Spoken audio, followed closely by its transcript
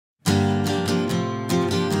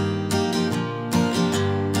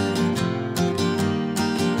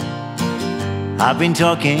I've been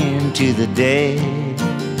talking to the dead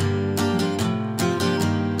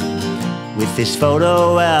with this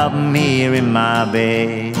photo album here in my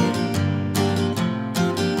bed.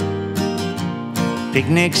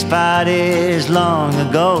 Picnics, parties long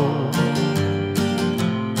ago,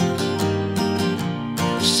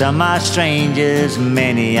 some are strangers,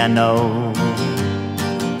 many I know.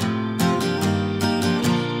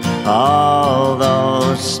 All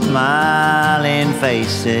those smiling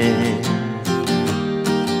faces.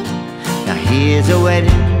 Now here's a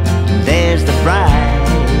wedding, there's the bride,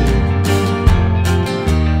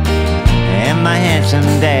 and my handsome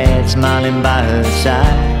dad smiling by her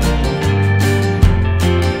side.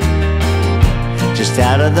 Just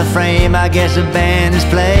out of the frame, I guess a band is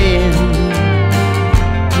playing,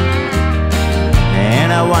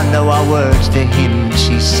 and I wonder what words to him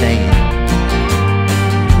she's saying.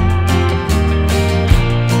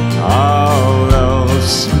 All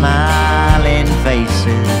those smiling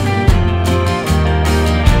faces.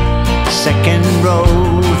 Second row,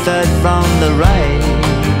 third from the right,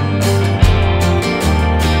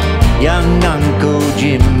 young Uncle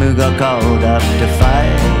Jim who got called up to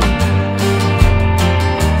fight.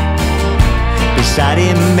 Beside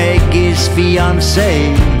him Maggie's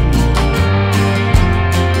fiancé,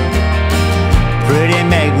 pretty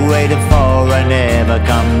Meg waited for a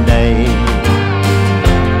never-come day.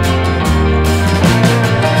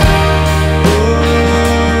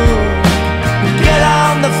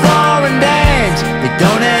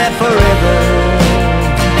 Don't have forever.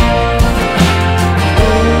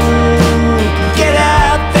 Ooh, get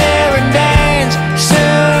out there and dance.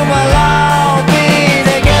 Soon we'll all be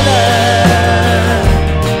together.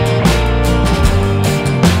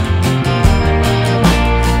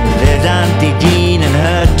 There's Auntie Jean and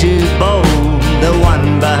her two beaux. The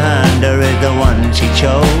one behind her is the one she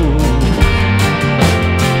chose.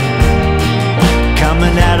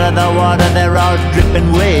 Coming out of the water, they're all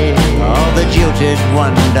dripping wet. All the jilted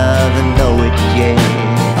wonder they know it yet.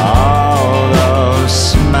 All those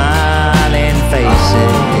smiling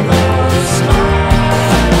faces.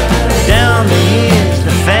 Down the years,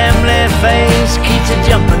 the family face keeps it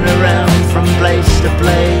jumping around from place to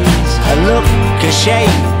place. A look, a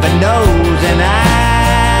shape, a nose, an eye.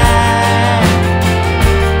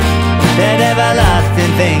 That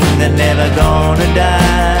everlasting thing